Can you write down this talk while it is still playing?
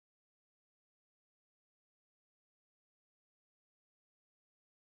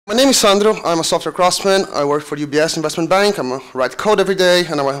My name is Sandro. I'm a software craftsman. I work for UBS Investment Bank. I write code every day,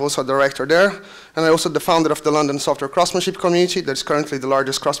 and I'm also a director there. And I'm also the founder of the London Software Craftsmanship community. That's currently the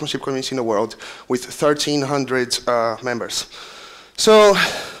largest craftsmanship community in the world, with 1,300 members. So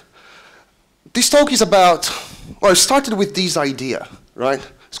this talk is about, well, it started with this idea, right?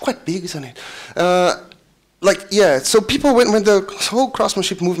 It's quite big, isn't it? So people, when the whole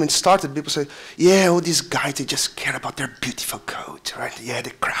craftsmanship movement started, people say, yeah, all these guys, they just care about their beautiful code, right? Yeah,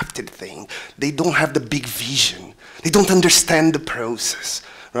 the crafted thing. They don't have the big vision. They don't understand the process,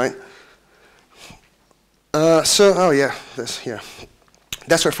 right? That's our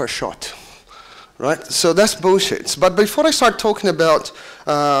first shot, right? So that's bullshit. But before I start talking about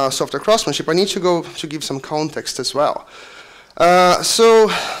software craftsmanship, I need to give some context as well.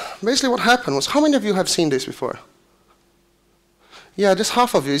 Basically what happened was, how many of you have seen this before? Yeah, just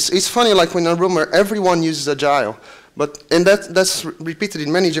half of you. It's funny, like when in a room where everyone uses Agile, and that's repeated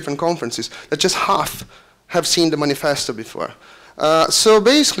in many different conferences, that just half have seen the manifesto before.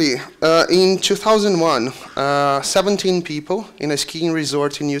 Basically, in 2001, 17 people in a skiing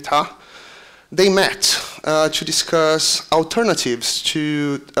resort in Utah, they met to discuss alternatives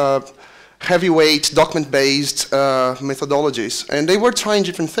to heavyweight, document-based methodologies. And they were trying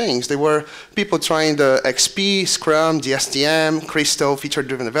different things. They were people trying the XP, Scrum, the SDM, Crystal,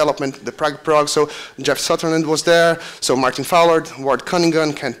 feature-driven development, the prog. So Jeff Sutherland was there. So Martin Fowler, Ward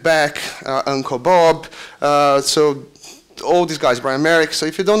Cunningham, Kent Beck, Uncle Bob. So all these guys, Brian Merrick. So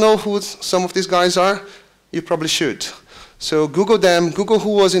if you don't know who some of these guys are, you probably should. So Google them. Google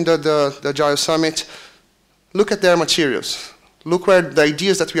who was in the Agile Summit. Look at their materials. Look where the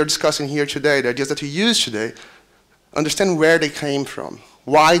ideas that we are discussing here today, the ideas that we use today, understand where they came from,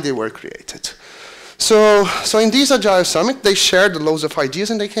 why they were created. So in this Agile Summit, they shared the loads of ideas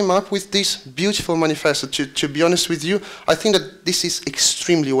and they came up with this beautiful manifesto. To be honest with you, I think that this is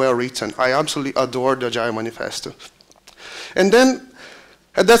extremely well written. I absolutely adore the Agile Manifesto. And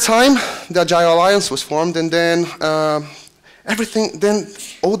at that time, the Agile Alliance was formed, and then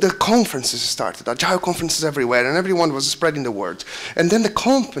all the conferences started, Agile conferences everywhere, and everyone was spreading the word. And then the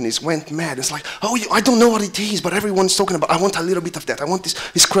companies went mad. It's like, oh, I don't know what it is, but everyone's talking about, I want a little bit of that. I want this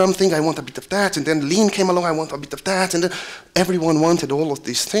Scrum thing, I want a bit of that. And then Lean came along, I want a bit of that. And then everyone wanted all of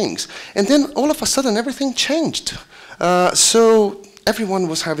these things. And then all of a sudden, everything changed. So everyone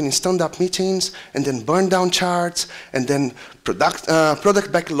was having stand-up meetings, and then burn-down charts, and then product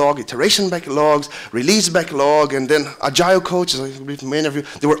backlog, iteration backlogs, release backlog, and then Agile coaches. I believe many of you,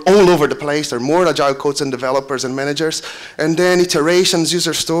 they were all over the place. There are more Agile coaches than developers and managers. And then iterations,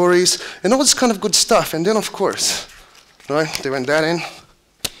 user stories, and all this kind of good stuff. And then, of course, right, they went that in.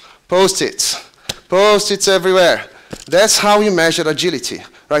 Post-its. Post-its everywhere. That's how you measure agility.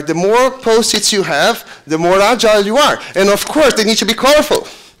 Right? The more post-its you have, the more agile you are. And of course, they need to be colorful.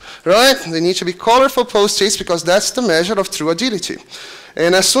 Right? They need to be colorful post-its because that's the measure of true agility.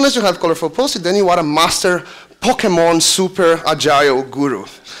 And as soon as you have colorful post-its, then you are a master Pokemon super agile guru.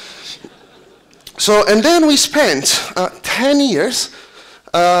 So, and then we spent 10 years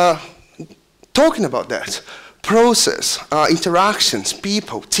talking about that. Process, interactions,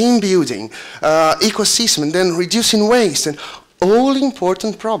 people, team building, ecosystem, and then reducing waste, and all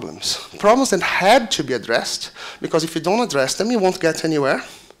important problems. Problems that had to be addressed, because if you don't address them, you won't get anywhere.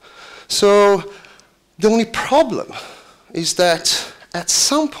 So the only problem is that at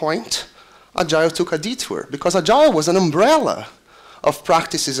some point, Agile took a detour, because Agile was an umbrella of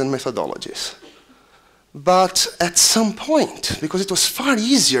practices and methodologies. But at some point, because it was far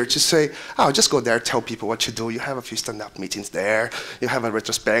easier to say, oh, just go there, tell people what you do. You have a few stand-up meetings there. You have a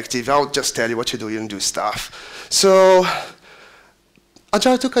retrospective. I'll just tell you what you do. You don't do stuff. So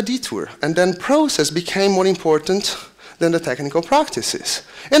Agile took a detour. And then process became more important than the technical practices.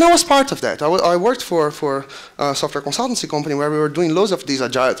 And I was part of that. I worked for a software consultancy company where we were doing loads of these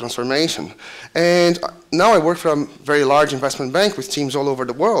Agile transformation. And now I work for a very large investment bank with teams all over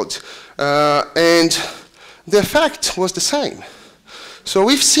the world. And the effect was the same. So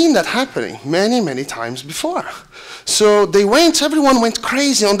we've seen that happening many, many times before. So everyone went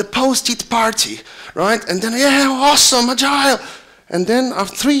crazy on the post-it party, right? And then, yeah, awesome, Agile. And then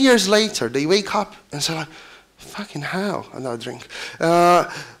 3 years later, they wake up and say, like, fucking hell, another drink.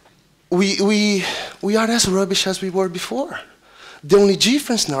 We are as rubbish as we were before. The only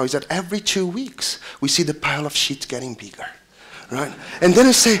difference now is that every 2 weeks, we see the pile of shit getting bigger. Right? And then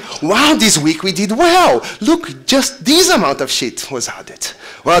you say, wow, this week we did well. Look, just this amount of shit was added.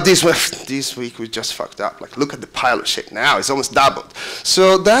 Well, this week we just fucked up. Like, look at the pile of shit now. It's almost doubled.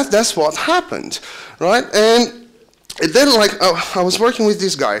 So that's what happened, right? And then, like, I was working with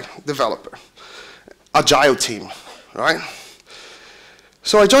this guy, developer, Agile team, right?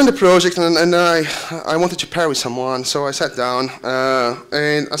 So I joined the project, and I wanted to pair with someone. So I sat down,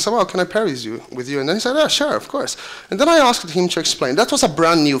 and I said, well, can I pair with you? And then he said, yeah, sure, of course. And then I asked him to explain. That was a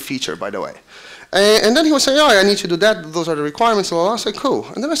brand new feature, by the way. And then he was saying, oh, I need to do that. Those are the requirements. And I said, cool.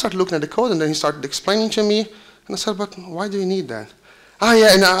 And then I started looking at the code, and then he started explaining to me. And I said, but why do you need that? Ah,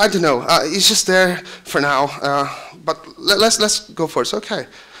 yeah, no, I don't know. It's just there for now. But let's go for it. So, okay.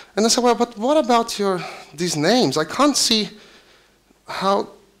 And I said, well, but what about these names? I can't see how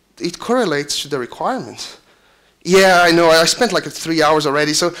it correlates to the requirements. Yeah, I know, I spent like 3 hours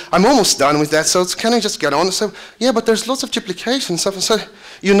already, so I'm almost done with that, so can I just get on? So, yeah, but there's lots of duplication stuff. And so,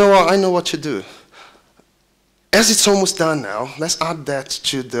 you know what, I know what to do. As it's almost done now, let's add that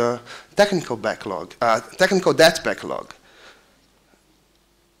to the technical backlog, technical debt backlog.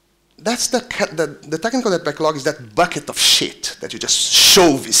 That's the technical debt backlog is that bucket of shit that you just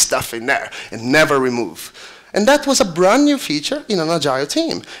shove stuff in there and never remove. And that was a brand new feature in an Agile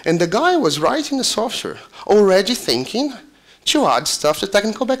team. And the guy was writing the software, already thinking to add stuff to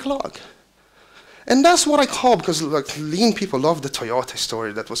technical backlog. And that's what I call, because like, lean people love the Toyota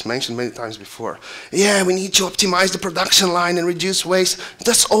story that was mentioned many times before. Yeah, we need to optimize the production line and reduce waste.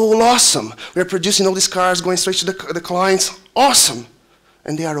 That's all awesome. We're producing all these cars going straight to the clients. Awesome.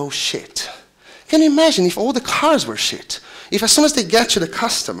 And they are all shit. Can you imagine if all the cars were shit? If as soon as they get to the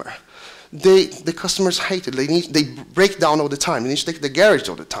customer, the customers hate it. They break down all the time. They need to take the garage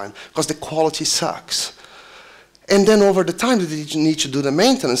all the time because the quality sucks. And then over the time, they need to do the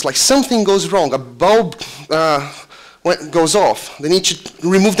maintenance. Like something goes wrong, a bulb goes off. They need to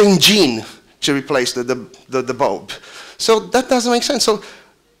remove the engine to replace the bulb. So that doesn't make sense. So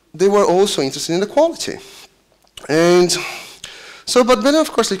they were also interested in the quality. And so, but then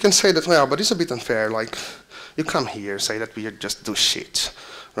of course you can say that, well, but it's a bit unfair. Like you come here, say that we just do shit.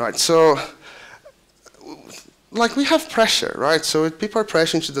 Right, so, like we have pressure, right? So people are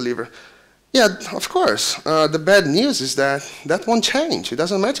pressuring to deliver. Yeah, of course. The bad news is that that won't change. It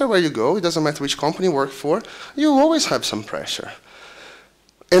doesn't matter where you go. It doesn't matter which company you work for. You always have some pressure.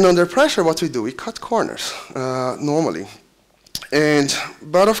 And under pressure, what we do, we cut corners, normally.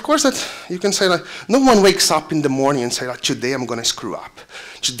 But of course, that you can say like, no one wakes up in the morning and say like, today I'm going to screw up.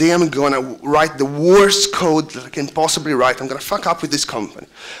 Today I'm going to write the worst code that I can possibly write. I'm going to fuck up with this company.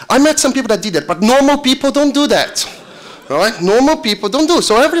 I met some people that did that, but normal people don't do that. Right? Normal people don't do it.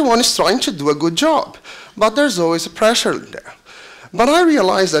 So everyone is trying to do a good job. But there's always a pressure there. But I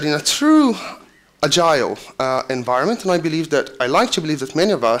realized that in a true Agile environment, and I like to believe that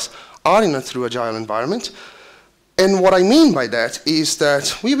many of us are in a true Agile environment. And what I mean by that is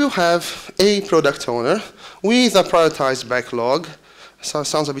that we will have a product owner with a prioritized backlog. So it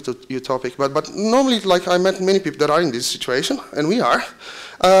sounds a bit utopic, but normally, like I met many people that are in this situation, and we are.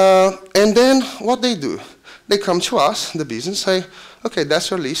 And then what they do, they come to us, the business, say, okay,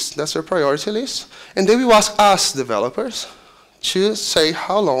 that's your list, that's your priority list, and they will ask us, developers, to say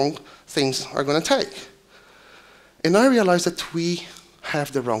how long things are going to take. And I realized that we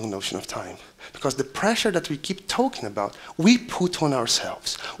have the wrong notion of time. Because the pressure that we keep talking about, we put on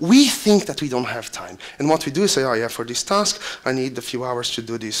ourselves. We think that we don't have time. And what we do is say, oh yeah, for this task, I need a few hours to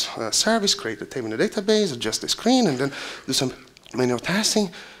do this service, create a table in the database, adjust the screen, and then do some manual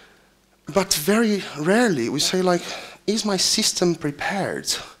testing. But very rarely we say like, is my system prepared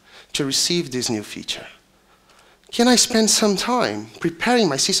to receive this new feature? Can I spend some time preparing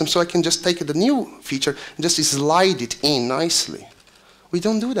my system so I can just take the new feature and just slide it in nicely? We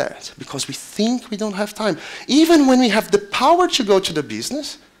don't do that because we think we don't have time. Even when we have the power to go to the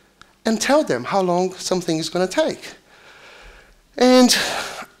business and tell them how long something is going to take. And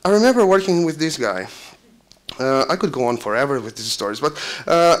I remember working with this guy. I could go on forever with these stories, but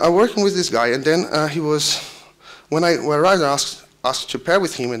I'm working with this guy, and then he was, when I arrived, I asked to pair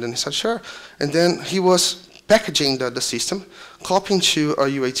with him, and then he said, sure. And then he was packaging the system, copying to a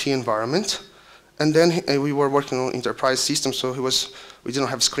UAT environment, and then we were working on enterprise systems, so we didn't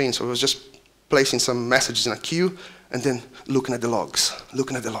have screens, so he was just placing some messages in a queue, and then looking at the logs,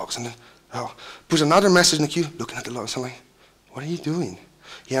 and then, oh, push another message in the queue, looking at the logs. I'm like, what are you doing?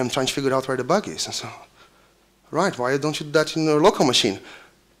 Yeah, I'm trying to figure out where the bug is. And so, right, why don't you do that in your local machine?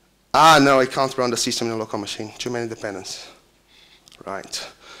 Ah, no, I can't run the system in a local machine. Too many dependencies.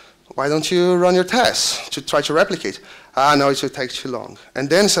 Right. Why don't you run your tests to try to replicate? Ah, no, it will take too long. And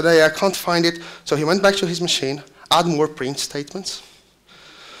then he said, hey, I can't find it. So he went back to his machine, add more print statements,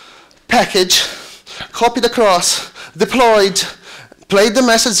 package, copied across, deployed, played the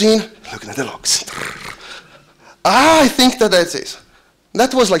message in, looking at the logs. Ah, I think that's it.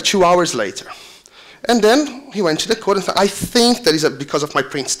 That was like 2 hours later. And then he went to the code and said, I think that is because of my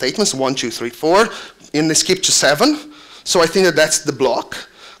print statements, 1, 2, 3, 4, and they skipped to 7. So I think that that's the block.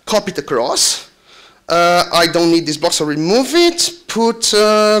 Copy it across. I don't need this block, so remove it. Put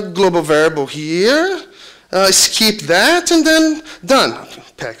global variable here. Skip that, and then done.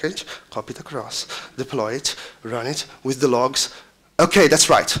 Package, copy it across, deploy it, run it with the logs. Okay, that's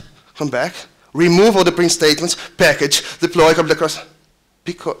right. Come back, remove all the print statements, package, deploy, copy it across.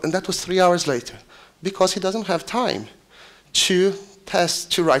 And that was 3 hours later, because he doesn't have time to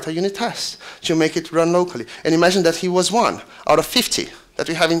test, to write a unit test, to make it run locally. And imagine that he was 1 out of 50 that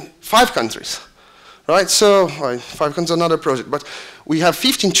we have in 5 countries. Right, so 5 countries is another project, but we have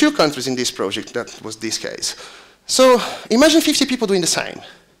 52 countries in this project. That was this case. So imagine 50 people doing the same.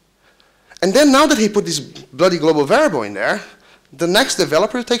 And then now that he put this bloody global variable in there, the next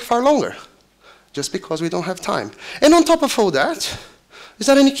developer will take far longer, just because we don't have time. And on top of all that, is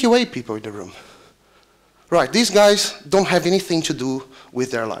there any QA people in the room? Right, these guys don't have anything to do with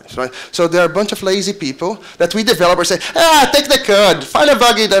their lives, right? So there are a bunch of lazy people that we developers say, take the code, find a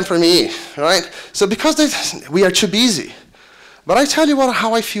bug in them for me, right? So because we are too busy. But I tell you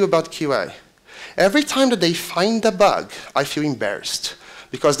how I feel about QA. Every time that they find a bug, I feel embarrassed.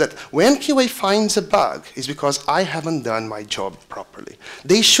 Because that when QA finds a bug, is because I haven't done my job properly.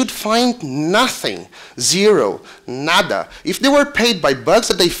 They should find nothing, zero, nada. If they were paid by bugs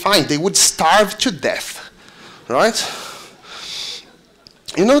that they find, they would starve to death. Right?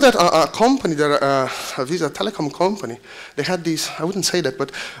 You know that a company, a telecom company, they had these, I wouldn't say that,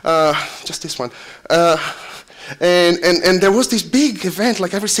 but just this one. And there was this big event,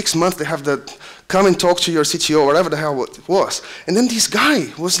 like every 6 months they have the come and talk to your CTO, whatever the hell it was. And then this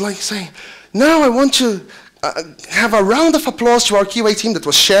guy was like saying, now I want to have a round of applause to our QA team that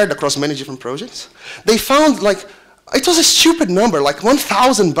was shared across many different projects. They found like, it was a stupid number, like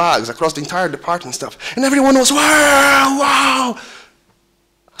 1,000 bugs across the entire department stuff. And everyone was, wow, wow.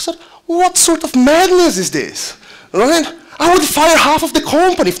 I said, what sort of madness is this? Right? I would fire half of the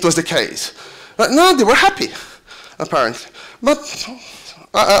company if it was the case. No, they were happy, apparently. But,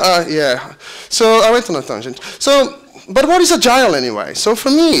 yeah. So I went on a tangent. So, but what is Agile anyway? So for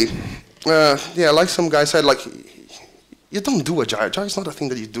me, yeah, like some guy said, like, you don't do Agile. Agile is not a thing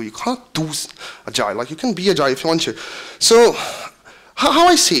that you do. You can't do Agile. Like, you can be Agile if you want to. So how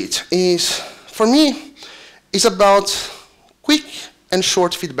I see it is, for me, it's about quick and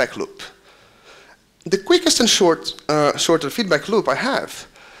short feedback loop. The quickest and shorter feedback loop I have,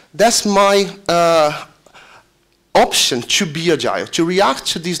 that's my option to be Agile, to react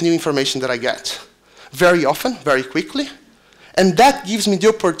to this new information that I get very often, very quickly. And that gives me the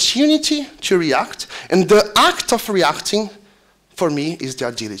opportunity to react. And the act of reacting, for me, is the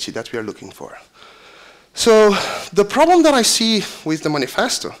agility that we are looking for. So the problem that I see with the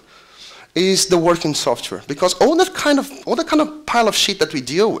manifesto is the working software. Because all that kind of pile of shit that we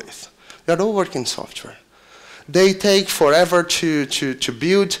deal with, they are all working software. They take forever to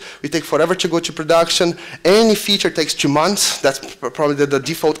build. We take forever to go to production. Any feature takes 2 months. That's probably the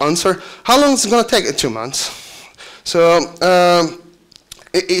default answer. How long is it going to take? 2 months. So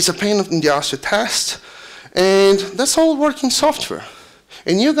it's a pain in the ass to test, and that's all working software.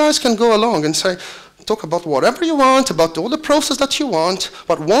 And you guys can go along and say, talk about whatever you want, about all the process that you want,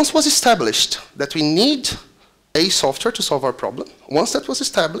 but once was established that we need a software to solve our problem, once that was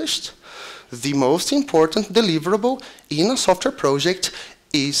established, the most important deliverable in a software project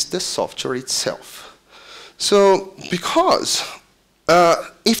is the software itself. So because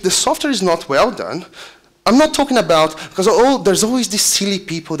if the software is not well done, I'm not talking about, because there's always these silly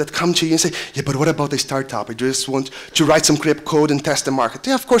people that come to you and say, yeah, but what about a startup? I just want to write some code and test the market.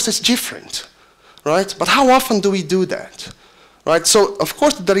 Yeah, of course, it's different, right? But how often do we do that, right? So, of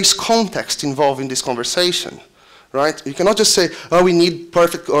course, there is context involved in this conversation, right? You cannot just say, oh, we need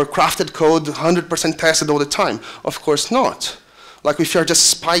perfect or crafted code, 100% tested all the time. Of course not. Like if you're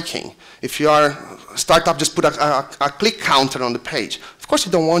just spiking, if you are a startup, just put a click counter on the page. Of course,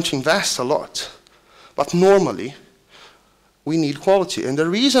 you don't want to invest a lot. But normally, we need quality. And the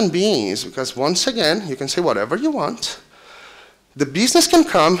reason being is because, once again, you can say whatever you want. The business can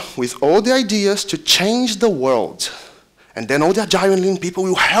come with all the ideas to change the world. And then all the Agile and Lean people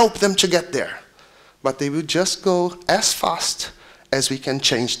will help them to get there. But they will just go as fast as we can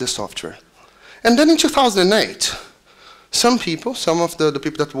change the software. And then in 2008, some of the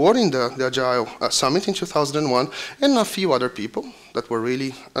people that were in the Agile Summit in 2001, and a few other people that were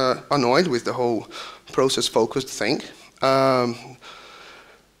really annoyed with the whole process-focused thing.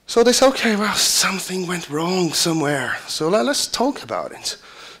 So they said, okay, well, something went wrong somewhere, so let's talk about it.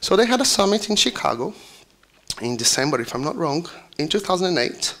 So they had a summit in Chicago in December, if I'm not wrong, in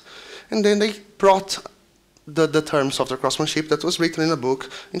 2008, and then they brought the term software craftsmanship that was written in a book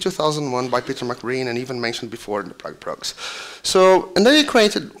in 2001 by Peter McBreen and even mentioned before in the Prague Progs. So, and they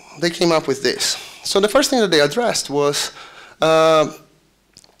came up with this. So the first thing that they addressed was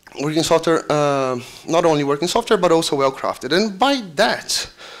working software, not only working software, but also well-crafted. And by that,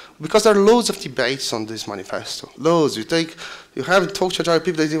 because there are loads of debates on this manifesto, loads. You have talked to Agile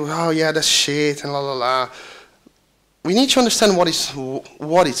people, they do, oh yeah, that's shit, and la la la. We need to understand what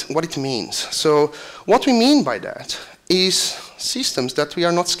it means. So what we mean by that is systems that we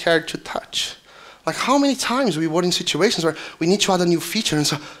are not scared to touch. Like how many times we were in situations where we need to add a new feature and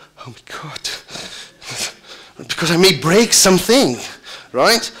so, oh my God, because I may break something,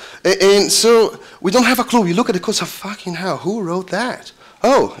 right? And so we don't have a clue. We look at the code and say, fucking hell, who wrote that?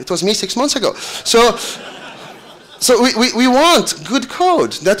 Oh, it was me 6 months ago. So we want good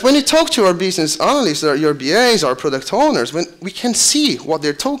code that when you talk to our business analysts, or your BAs, our product owners, when we can see what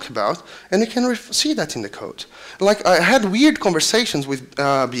they're talking about, and we can see that in the code. Like I had weird conversations with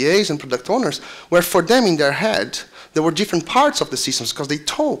BAs and product owners, where for them in their head, there were different parts of the systems because they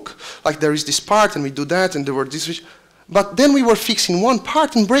talk. Like there is this part and we do that, and there were this. But then we were fixing one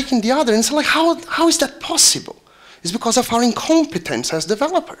part and breaking the other, and it's like, how is that possible? It's because of our incompetence as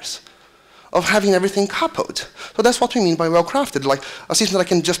developers, of having everything coupled. So that's what we mean by well-crafted, like a system that I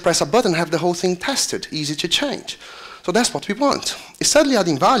can just press a button and have the whole thing tested, easy to change. So that's what we want. Sadly,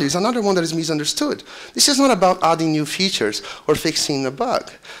 adding value is another one that is misunderstood. This is not about adding new features or fixing a bug.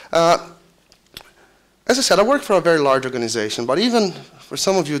 As I said, I work for a very large organization, but even for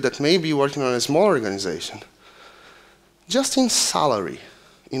some of you that may be working on a small organization, just in salary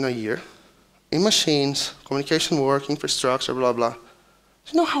in a year, in machines, communication work, infrastructure, blah, blah,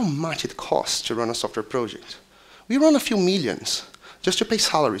 do you know how much it costs to run a software project? We run a few millions just to pay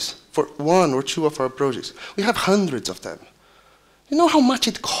salaries for 1 or 2 of our projects. We have hundreds of them. You know how much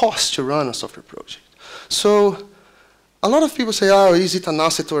it costs to run a software project? So a lot of people say, oh, is it an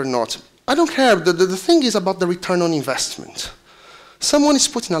asset or not? I don't care. The thing is about the return on investment. Someone is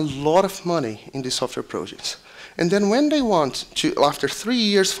putting a lot of money in these software projects. And then when they want to, after 3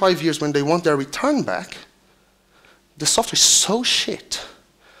 years, 5 years, when they want their return back, the software is so shit.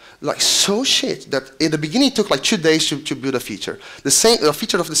 Like so shit that in the beginning it took like 2 days to build a feature. A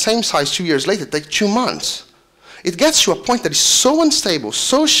feature of the same size 2 years later takes 2 months. It gets to a point that is so unstable,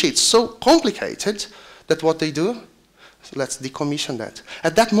 so shit, so complicated that what they do, let's decommission that.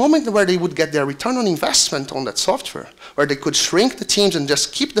 At that moment where they would get their return on investment on that software, where they could shrink the teams and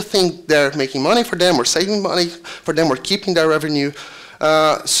just keep the thing there making money for them or saving money for them or keeping their revenue.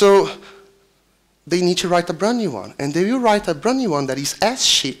 So they need to write a brand new one. And they will write a brand new one that is as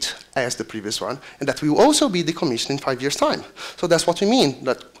shit as the previous one, and that will also be decommissioned in 5 years' time. So that's what we mean,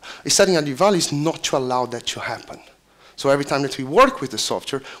 that setting a new value is not to allow that to happen. So every time that we work with the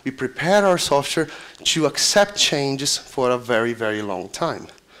software, we prepare our software to accept changes for a very, very long time.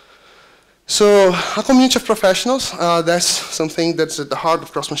 So a community of professionals, that's something that's at the heart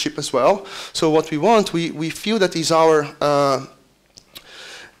of craftsmanship as well. So what we want, we feel that is our,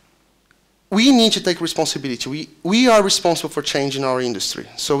 we need to take responsibility. We are responsible for change in our industry.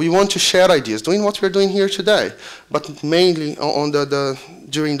 So we want to share ideas, doing what we're doing here today, but mainly on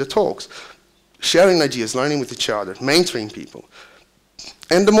during the talks. Sharing ideas, learning with each other, mentoring people.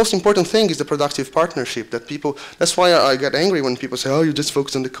 And the most important thing is the productive partnership that people, that's why I get angry when people say, oh, you just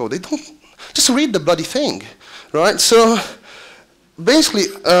focus on the code. They don't, just read the bloody thing, right? So basically,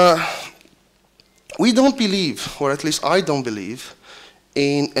 we don't believe, or at least I don't believe,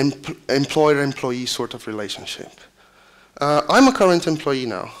 in employer-employee sort of relationship. I'm a current employee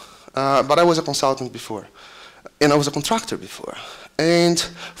now, but I was a consultant before, and I was a contractor before. And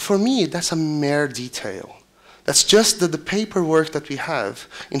for me, that's a mere detail. That's just the paperwork that we have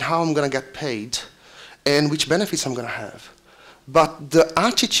in how I'm going to get paid and which benefits I'm going to have. But the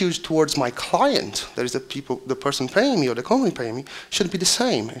attitude towards my client, that is the person paying me or the company paying me, should be the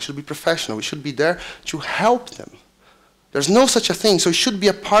same. It should be professional. We should be there to help them. There's no such a thing, so it should be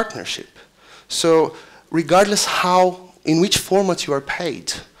a partnership. So regardless in which format you are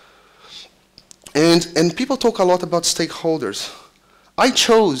paid. And people talk a lot about stakeholders. I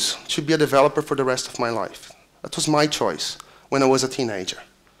chose to be a developer for the rest of my life. That was my choice when I was a teenager.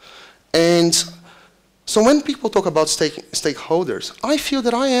 And so when people talk about stakeholders, I feel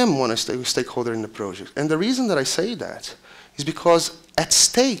that I am one stakeholder in the project. And the reason that I say that is because at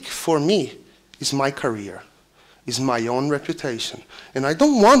stake for me is my career, is my own reputation. And I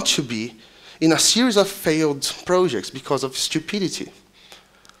don't want to be in a series of failed projects because of stupidity.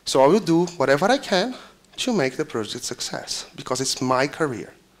 So I will do whatever I can to make the project a success, because it's my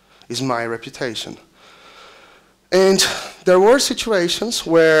career, it's my reputation. And there were situations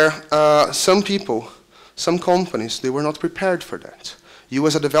where some people Some companies, they were not prepared for that. You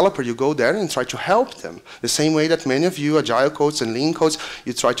as a developer, you go there and try to help them. The same way that many of you, Agile codes and Lean codes,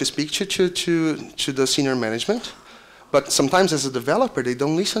 you try to speak to the senior management. But sometimes as a developer, they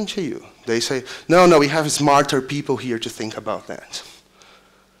don't listen to you. They say, no, we have smarter people here to think about that.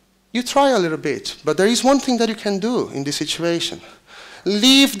 You try a little bit, but there is one thing that you can do in this situation.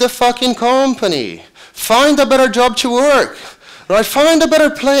 Leave the fucking company. Find a better job to work. Right? Find a better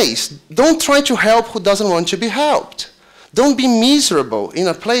place. Don't try to help who doesn't want to be helped. Don't be miserable in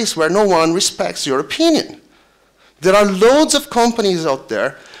a place where no one respects your opinion. There are loads of companies out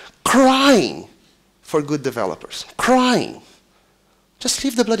there crying for good developers. Crying. Just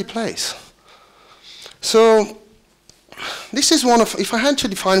leave the bloody place. So, this is one of, if I had to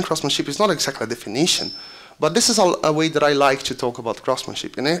define craftsmanship, it's not exactly a definition, but this is a way that I like to talk about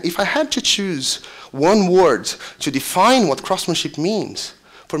craftsmanship. And if I had to choose one word to define what craftsmanship means,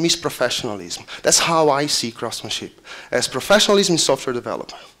 for me, it's professionalism. That's how I see craftsmanship, as professionalism in software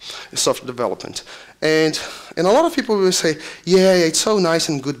development. And a lot of people will say, yeah, it's so nice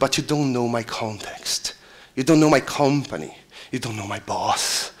and good, but you don't know my context. You don't know my company. You don't know my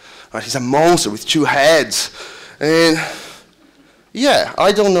boss. Right? He's a monster with 2 heads. And yeah,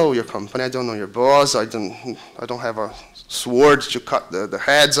 I don't know your company. I don't know your boss. I don't have a sword to cut the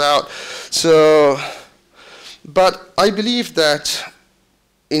heads out. So, but I believe that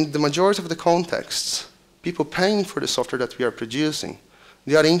in the majority of the contexts, people paying for the software that we are producing,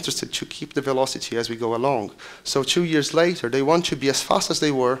 they are interested to keep the velocity as we go along. So 2 years later, they want to be as fast as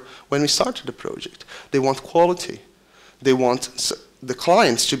they were when we started the project. They want quality. They want the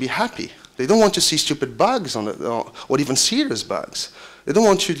clients to be happy. They don't want to see stupid bugs on it, or even serious bugs. They don't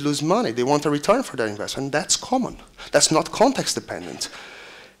want you to lose money. They want a return for their investment. And that's common. That's not context dependent.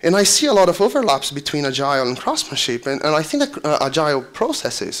 And I see a lot of overlaps between Agile and craftsmanship, and I think that Agile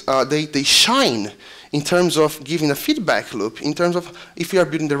processes, they shine in terms of giving a feedback loop, in terms of if we are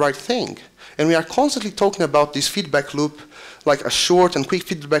building the right thing. And we are constantly talking about this feedback loop, like a short and quick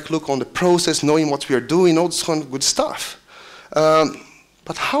feedback loop on the process, knowing what we are doing, all this kind of good stuff.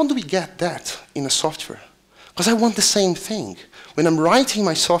 But how do we get that in a software? Because I want the same thing. When I'm writing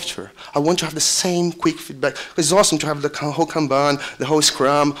my software, I want to have the same quick feedback. It's awesome to have the whole Kanban, the whole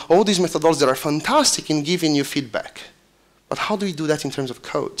Scrum, all these methodologies that are fantastic in giving you feedback. But how do we do that in terms of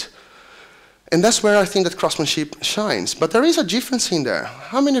code? And that's where I think that craftsmanship shines. But there is a difference in there.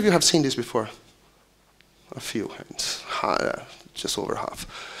 How many of you have seen this before? A few hands, just over half.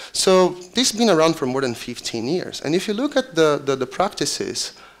 So this has been around for more than 15 years. And if you look at the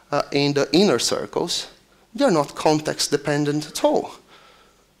practices in the inner circles, they're not context dependent at all.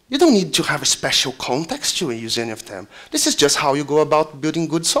 You don't need to have a special context to use any of them. This is just how you go about building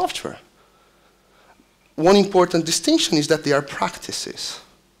good software. One important distinction is that they are practices.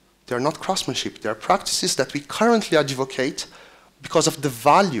 They are not craftsmanship. They are practices that we currently advocate because of the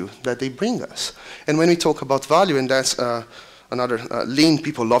value that they bring us. And when we talk about value, and that's another lean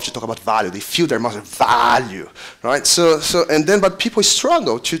people love to talk about value. They feel there must be value, right? But people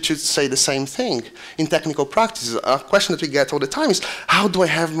struggle to say the same thing in technical practices. A question that we get all the time is, how do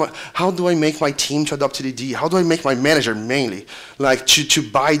I make my team to adopt TDD? How do I make my manager mainly like to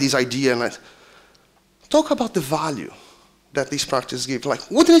buy this idea? And talk about the value that these practices give. Like,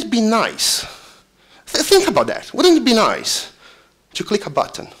 wouldn't it be nice? Think about that. Wouldn't it be nice to click a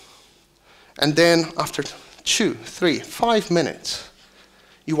button, and then after 2, 3, 5 minutes,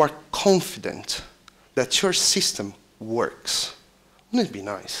 you are confident that your system works? Wouldn't it be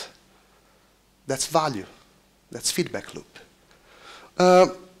nice? That's value. That's feedback loop.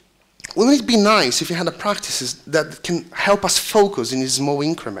 Wouldn't it be nice if you had a practices that can help us focus in these small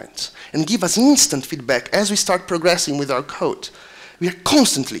increments and give us instant feedback as we start progressing with our code? We are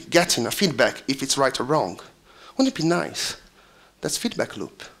constantly getting a feedback if it's right or wrong. Wouldn't it be nice? That's feedback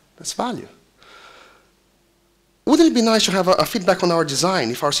loop. That's value. Wouldn't it be nice to have a feedback on our design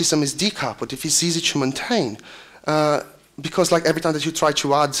if our system is decoupled, if it's easy to maintain? Because like every time that you try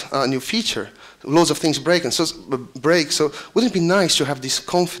to add a new feature, loads of things break. So wouldn't it be nice to have this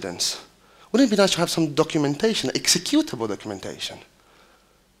confidence? Wouldn't it be nice to have some documentation, executable documentation?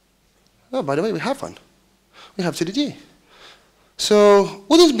 Oh, by the way, we have one. We have TDD. So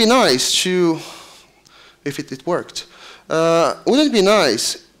wouldn't it be nice to, if it worked, wouldn't it be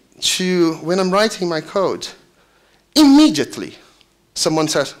nice to, when I'm writing my code, immediately someone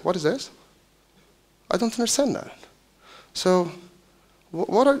says, what is this? I don't understand that. So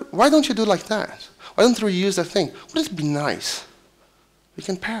why don't you do like that? Why don't we use that thing? Wouldn't it be nice? We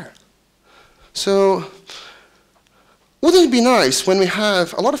can pair. So wouldn't it be nice when we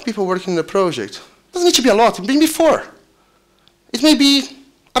have a lot of people working in a project? It doesn't need to be a lot, it may be 4. It may be,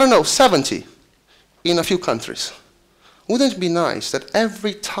 I don't know, 70. in a few countries. Wouldn't it be nice that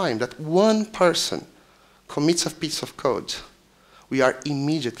every time that one person commits a piece of code, we are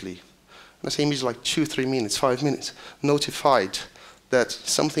immediately, and I say immediately like 2, 3 minutes, 5 minutes, notified that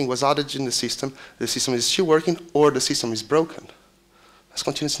something was added in the system is still working, or the system is broken. That's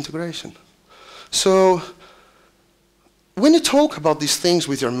continuous integration. So when you talk about these things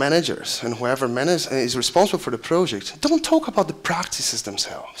with your managers and whoever is responsible for the project, don't talk about the practices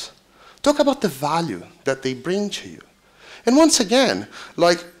themselves. Talk about the value that they bring to you. And once again,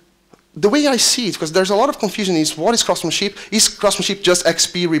 like the way I see it, because there's a lot of confusion, is what is craftsmanship? Is craftsmanship just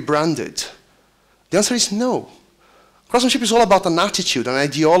XP rebranded? The answer is no. Craftsmanship is all about an attitude, an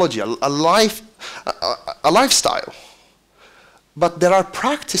ideology, a lifestyle. But there are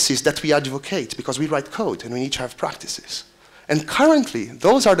practices that we advocate because we write code and we need to have practices. And currently,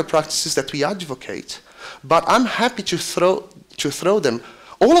 those are the practices that we advocate, but I'm happy to throw them,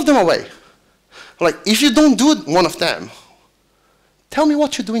 all of them away. Like, if you don't do one of them, tell me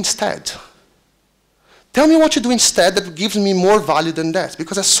what you do instead. Tell me what you do instead that gives me more value than that.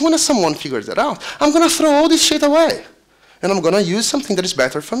 Because as soon as someone figures that out, I'm going to throw all this shit away. And I'm going to use something that is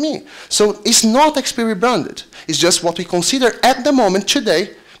better for me. So it's not XP rebranded. It's just what we consider at the moment,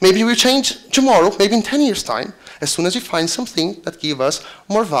 today. Maybe we'll change tomorrow, maybe in 10 years' time, as soon as we find something that gives us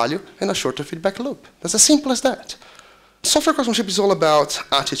more value and a shorter feedback loop. That's as simple as that. Software craftsmanship is all about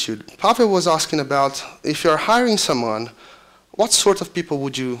attitude. Pavel was asking about, if you're hiring someone, what sort of people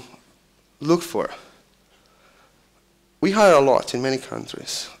would you look for? We hire a lot in many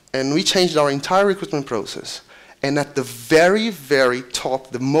countries, and we changed our entire recruitment process. And at the very, very top,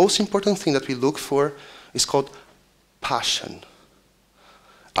 the most important thing that we look for is called passion.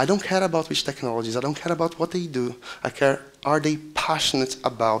 I don't care about which technologies, I don't care about what they do. I care, are they passionate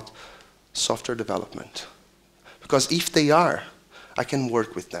about software development? Because if they are, I can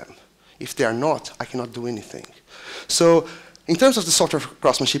work with them. If they are not, I cannot do anything. So in terms of the software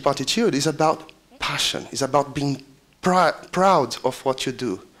craftsmanship attitude, it's about passion. It's about being proud of what you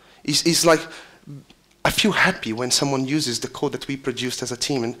do. It's like, I feel happy when someone uses the code that we produced as a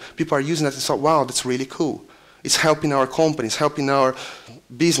team and people are using it and say, wow, that's really cool. It's helping our company, it's helping our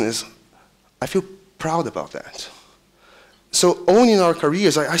business. I feel proud about that. So owning our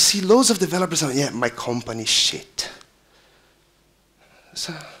careers, I see loads of developers saying, yeah, my company shit.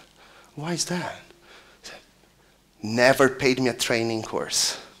 So why is that? Never paid me a training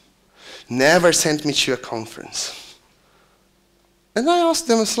course. Never sent me to a conference. And I asked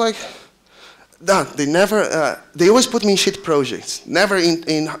them, it's like, they always put me in shit projects, never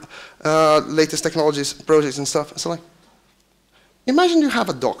in latest technologies projects and stuff. So like, imagine you have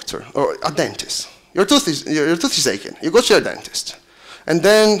a doctor or a dentist. Your tooth is aching. You go to your dentist, and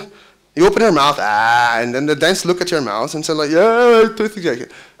then you open your mouth, and then the dentist look at your mouth and say like, yeah, tooth is aching.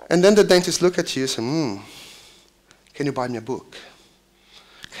 And then the dentist look at you and say, can you buy me a book?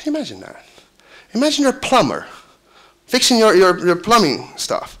 Can you imagine that? Imagine you're a plumber, fixing your plumbing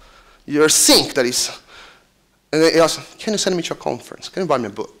stuff. Your sink, that is, and they ask, can you send me to a conference? Can you buy me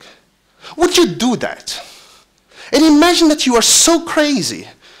a book? Would you do that? And imagine that you are so crazy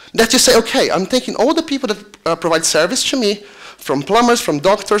that you say, okay, I'm taking all the people that provide service to me, from plumbers, from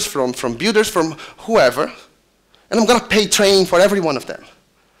doctors, from builders, from whoever, and I'm going to pay training for every one of them.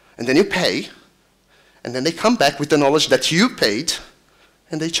 And then you pay, and then they come back with the knowledge that you paid,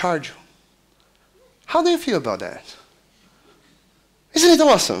 and they charge you. How do you feel about that? Isn't it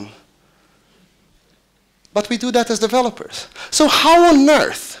awesome? But we do that as developers. So how on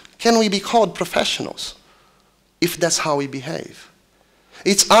earth can we be called professionals if that's how we behave?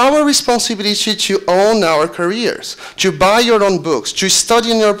 It's our responsibility to own our careers, to buy your own books, to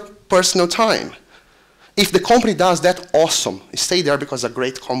study in your personal time. If the company does that, awesome. Stay there because it's a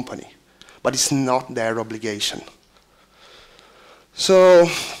great company. But it's not their obligation. So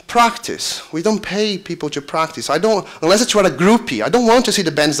practice. We don't pay people to practice. Unless it's for a groupie, I don't want to see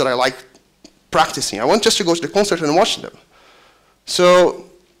the bands that I like practicing. I want just to go to the concert and watch them. So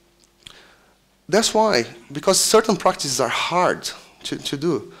that's why, because certain practices are hard to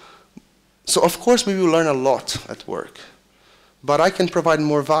do. So of course we will learn a lot at work. But I can provide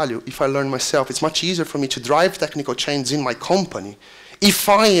more value if I learn myself. It's much easier for me to drive technical change in my company if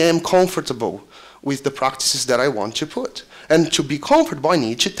I am comfortable with the practices that I want to put. And to be comfortable, I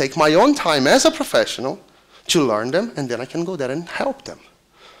need to take my own time as a professional to learn them, and then I can go there and help them.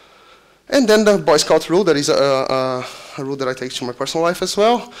 And then the Boy Scout rule, that is a rule that I take to my personal life as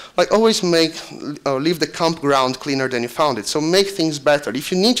well. Like, always leave the campground cleaner than you found it. So make things better.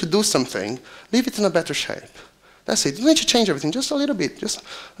 If you need to do something, leave it in a better shape. That's it. You don't need to change everything, just a little bit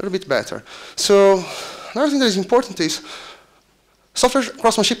better. So another thing that is important is software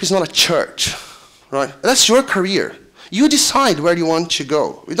craftsmanship is not a church. right? That's your career. You decide where you want to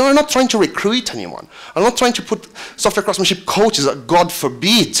go. I'm not trying to recruit anyone. I'm not trying to put software craftsmanship coaches, God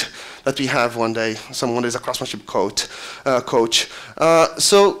forbid that we have one day someone is a craftsmanship coach.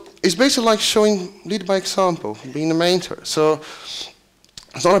 So it's basically like lead by example, being a mentor. So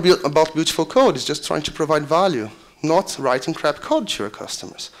it's not about beautiful code, it's just trying to provide value, not writing crap code to your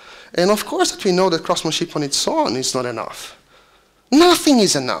customers. And of course that we know that craftsmanship on its own is not enough. Nothing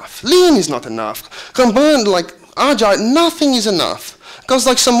is enough. Lean is not enough. Combined like Agile, nothing is enough. Because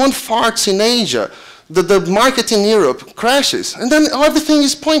like someone farts in Asia, the market in Europe crashes, and then everything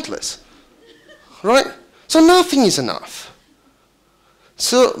is pointless, right? So nothing is enough.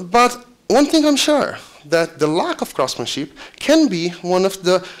 So, but one thing I'm sure, that the lack of craftsmanship can be one of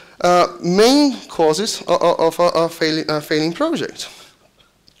the main causes of a failing project.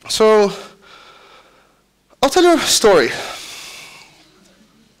 So, I'll tell you a story.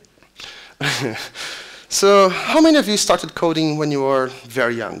 So, how many of you started coding when you were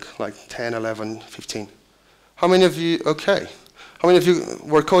very young, like 10, 11, 15? How many of you, okay. How many of you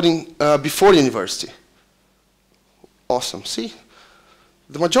were coding before university? Awesome, see?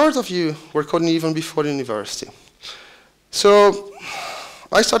 The majority of you were coding even before university. So,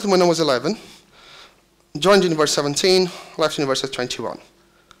 I started when I was 11, joined university 17, left university at 21.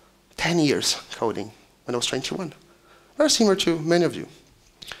 10 years coding when I was 21. Very similar to many of you.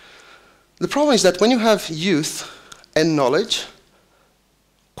 The problem is that when you have youth and knowledge,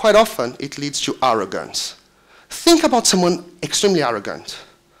 quite often it leads to arrogance. Think about someone extremely arrogant.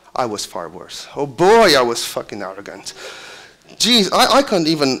 I was far worse. Oh boy, I was fucking arrogant. Jeez, I couldn't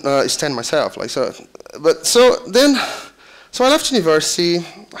even stand myself. Like so, so I left university,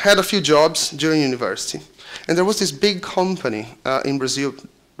 had a few jobs during university, and there was this big company in Brazil.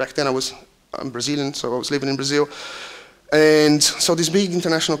 Back then I'm Brazilian, so I was living in Brazil. And so this big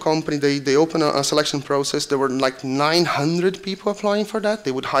international company, they opened a selection process. There were like 900 people applying for that.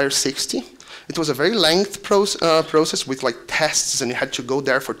 They would hire 60. It was a very lengthy process with like tests, and you had to go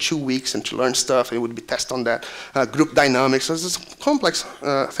there for 2 weeks and to learn stuff, and it would be tested on that, group dynamics. So it's a complex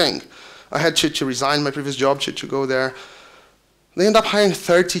thing. I had to resign my previous job to go there. They ended up hiring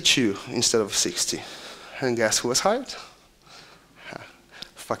 32 instead of 60. And guess who was hired?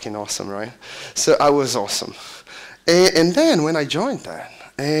 Fucking awesome, right? So I was awesome. And then when I joined that,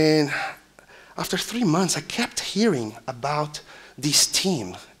 and after 3 months, I kept hearing about this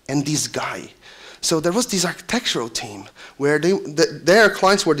team and this guy. So there was this architectural team where their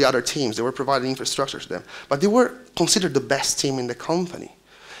clients were the other teams. They were providing infrastructure to them. But they were considered the best team in the company.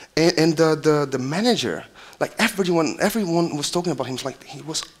 And the manager, like everyone was talking about him. Like he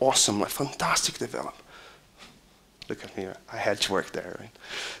was awesome, like fantastic developer. Look at me, I had to work there, right?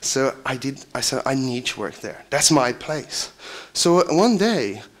 So I said, I need to work there. That's my place. So one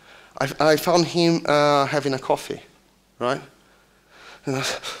day, I found him having a coffee, right? And I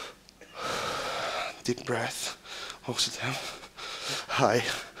said, deep breath, walks down. Hi,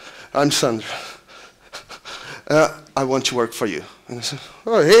 I'm Sandro. I want to work for you. And I said,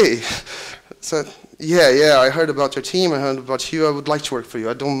 oh, hey. I said, yeah, I heard about your team, I heard about you, I would like to work for you.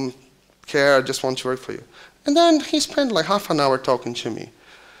 I don't care, I just want to work for you. And then he spent like half an hour talking to me.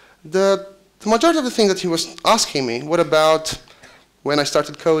 The majority of the things that he was asking me, what about when I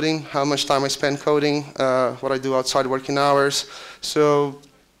started coding, how much time I spent coding, what I do outside working hours, so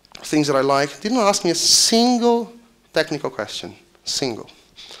things that I like. Didn't ask me a single technical question, single.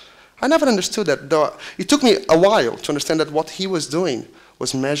 I never understood that, though it took me a while to understand that what he was doing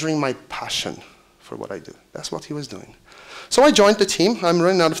was measuring my passion for what I do. That's what he was doing. So I joined the team. I'm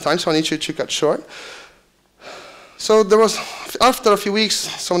running out of time, so I need to cut short. So there was, after a few weeks,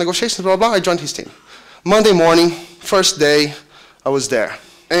 some negotiations, blah, blah, I joined his team. Monday morning, first day, I was there.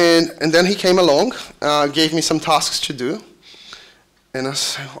 And then he came along, gave me some tasks to do. And I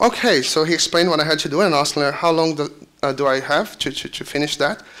said, okay, so he explained what I had to do, and asked me, how long do I have to finish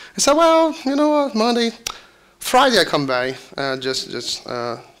that? I said, well, you know what, Monday, Friday I come by, just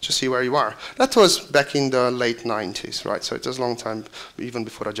to see where you are. That was back in the late 90s, right? So it was a long time, even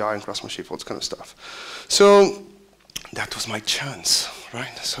before Agile and craftsmanship, all this kind of stuff. So that was my chance,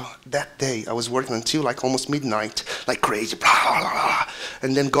 right? So that day, I was working until like almost midnight, like crazy, blah, blah, blah,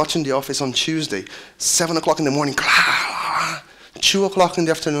 and then got in the office on Tuesday, 7 o'clock in the morning, blah, blah, 2 o'clock in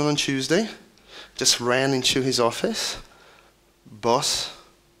the afternoon on Tuesday, just ran into his office. Boss,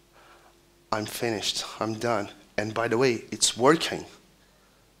 I'm finished, I'm done. And by the way, it's working.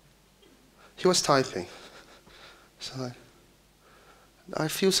 He was typing. So I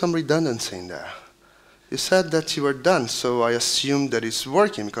feel some redundancy in there. You said that you were done, so I assumed that it's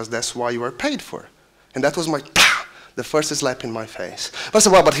working because that's why you were paid for. And that was my The first slap in my face. I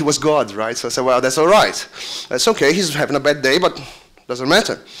said, well, but he was God, right? So I said, well, that's all right. That's okay, he's having a bad day, but doesn't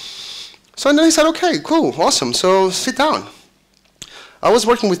matter. So and then he said, okay, cool, awesome, so sit down. I was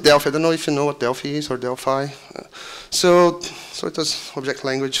working with Delphi. I don't know if you know what Delphi is or Delphi. So it was object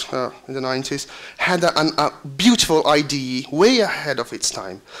language in the 90s. Had a beautiful IDE, way ahead of its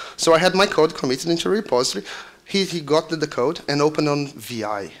time. So I had my code committed into a repository. He got the code and opened on VI.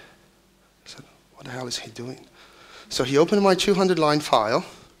 I said, what the hell is he doing? So he opened my 200-line file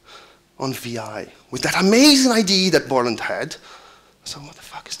on VI with that amazing IDE that Borland had. So what the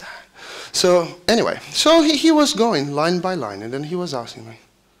fuck is that? So anyway, so he was going line by line, and then he was asking me,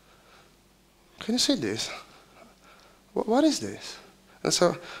 can you see this? What is this? And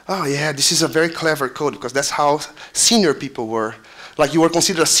so, oh yeah, this is a very clever code, because that's how senior people were. Like you were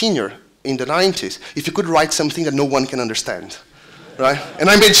considered a senior in the 90s if you could write something that no one can understand, right? And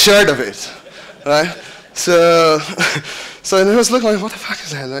I made sure of it, right? So and I was looking like, what the fuck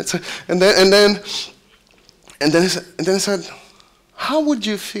is that? Right? So, and then he said, how would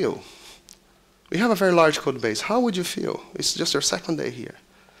you feel? We have a very large code base. How would you feel? It's just your second day here.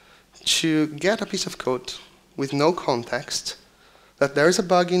 To get a piece of code with no context, that there is a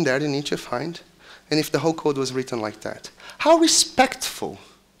bug in there you need to find, and if the whole code was written like that. How respectful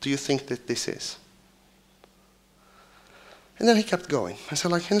do you think that this is? And then he kept going. I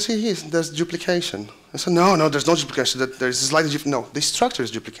said, like, can you see here, there's duplication. I said, no, there's no duplication. There's a slight no, the structure is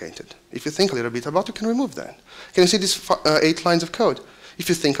duplicated. If you think a little bit about it, you can remove that. Can you see these 8 lines of code? If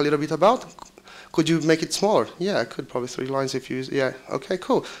you think a little bit about it, could you make it smaller? Yeah, I could, probably 3 lines if you use, yeah, okay,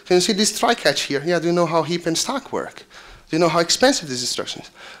 cool. Can you see this try-catch here? Yeah, do you know how heap and stack work? Do you know how expensive this instruction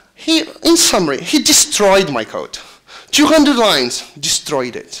is? In summary, he destroyed my code. 200 lines,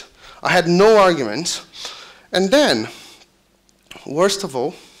 destroyed it. I had no arguments. And then, worst of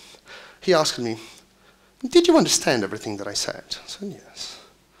all, he asked me, did you understand everything that I said? I said, yes.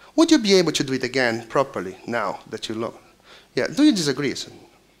 Would you be able to do it again properly now that you know? Yeah, do you disagree? I said,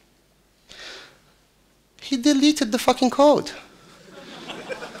 he deleted the fucking code.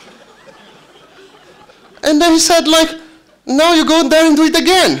 And then he said, like, now you go there and do it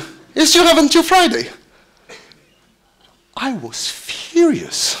again. You still have until Friday. I was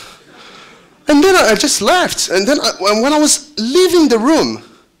furious. And then I just left. And then when I was leaving the room,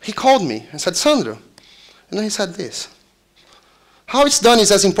 he called me and said, Sandro. And then he said this. How it's done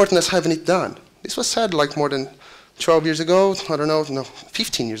is as important as having it done. This was said like more than 12 years ago, I don't know, no,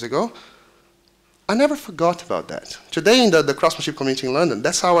 15 years ago. I never forgot about that. Today in the craftsmanship community in London,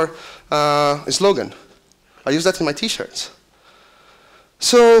 that's our slogan. I use that in my t-shirts.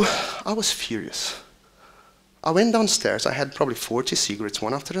 So I was furious. I went downstairs. I had probably 40 cigarettes,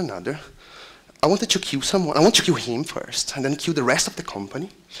 one after another. I wanted to kill someone. I wanted to kill him first, and then kill the rest of the company.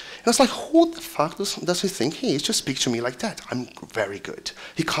 And I was like, who the fuck does he think he is to speak to me like that? I'm very good.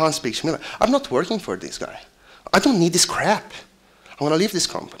 He can't speak to me like that. I'm not working for this guy. I don't need this crap. I want to leave this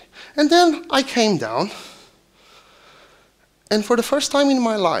company. And then I came down, and for the first time in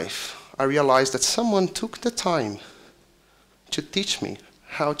my life, I realized that someone took the time to teach me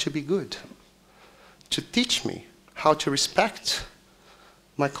how to be good, to teach me how to respect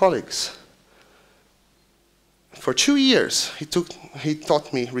my colleagues. For 2 years, he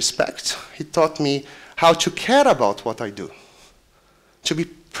taught me respect. He taught me how to care about what I do, to be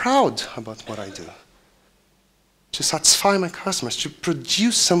proud about what I do, to satisfy my customers, to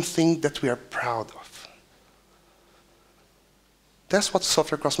produce something that we are proud of. That's what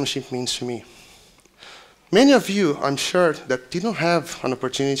software craftsmanship means to me. Many of you, I'm sure, that didn't have an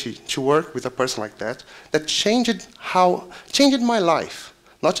opportunity to work with a person like that, that changed my life,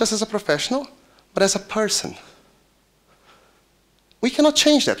 not just as a professional, but as a person. We cannot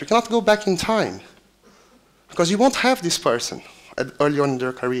change that. We cannot go back in time, because you won't have this person early on in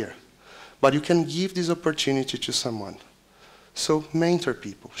their career. But you can give this opportunity to someone. So mentor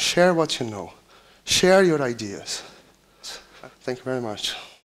people, share what you know, share your ideas. Thank you very much.